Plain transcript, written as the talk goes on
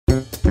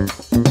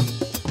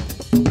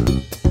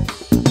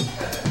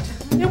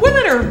Yeah,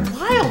 women are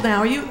wild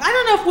now. I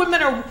don't know if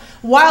women are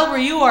wild where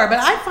you are, but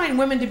I find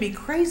women to be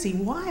crazy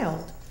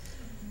wild.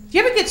 Do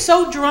you ever get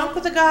so drunk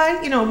with a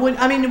guy? You know,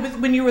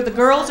 when you were the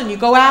girls and you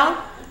go out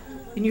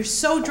and you're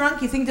so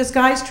drunk you think this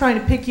guy's trying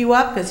to pick you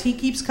up because he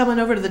keeps coming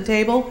over to the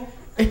table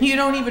and you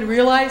don't even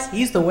realize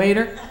he's the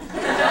waiter.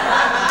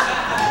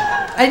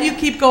 And you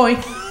keep going.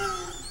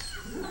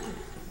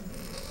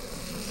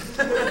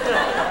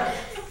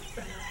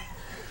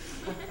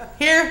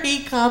 Here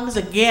he comes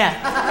again.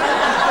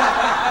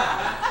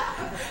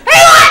 He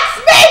likes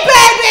me,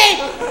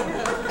 baby!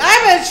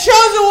 I'm a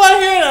chosen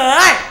one here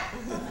tonight.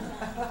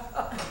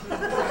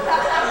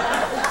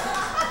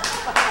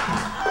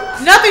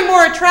 Nothing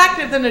more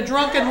attractive than a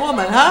drunken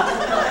woman, huh?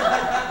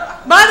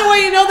 By the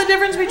way, you know the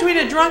difference between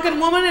a drunken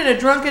woman and a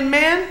drunken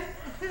man?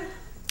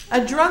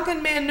 A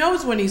drunken man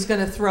knows when he's going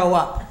to throw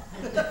up.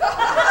 Women,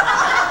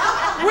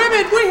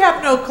 we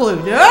have no clue.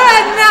 No,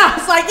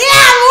 it's like,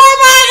 yeah, more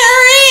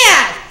margarita!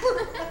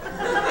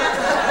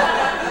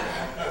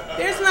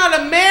 There's not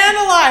a man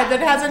alive that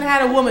hasn't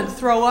had a woman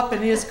throw up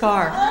in his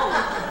car.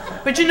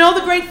 But you know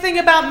the great thing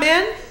about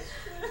men?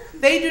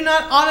 They do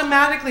not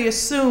automatically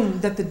assume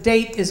that the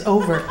date is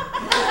over.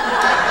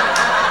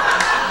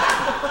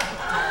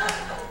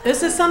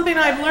 This is something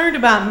I've learned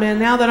about men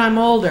now that I'm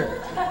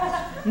older.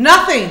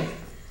 Nothing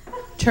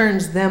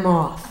turns them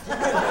off.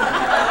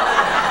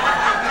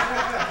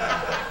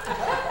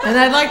 And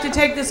I'd like to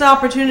take this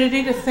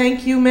opportunity to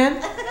thank you men.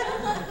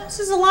 This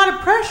is a lot of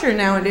pressure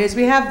nowadays.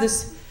 We have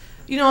this,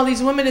 you know, all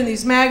these women in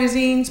these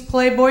magazines,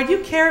 Playboy. Do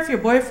you care if your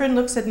boyfriend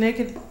looks at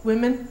naked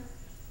women?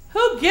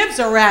 Who gives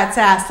a rat's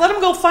ass? Let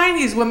him go find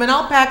these women.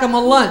 I'll pack him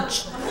a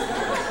lunch.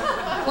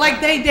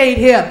 Like they date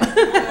him.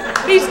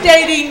 He's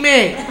dating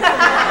me.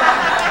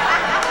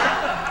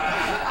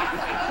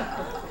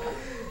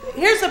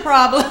 Here's the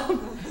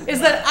problem, is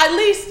that at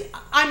least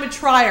I'm a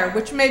trier,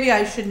 which maybe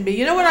I shouldn't be.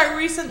 You know what I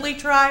recently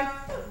tried?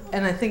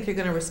 And I think you're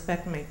going to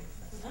respect me.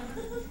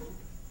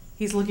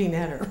 He's looking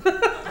at her.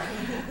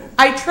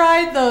 I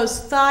tried those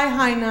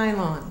thigh-high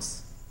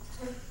nylons.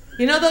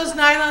 You know those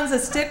nylons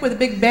that stick with a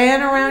big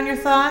band around your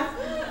thigh?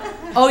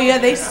 Oh yeah,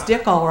 they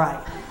stick all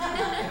right.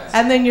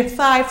 And then your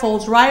thigh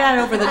folds right out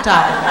over the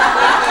top.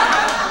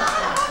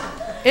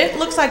 It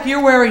looks like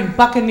you're wearing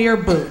Buccaneer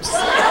boots.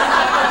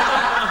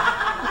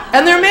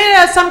 And they're made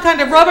out of some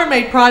kind of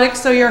Rubbermaid product,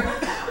 so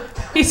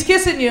he's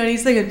kissing you and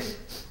he's thinking,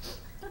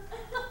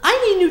 I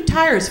need new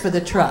tires for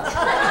the truck.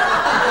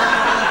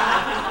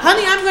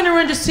 Honey, I'm going to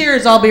run to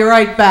Sears. I'll be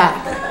right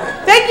back.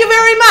 Thank you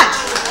very much.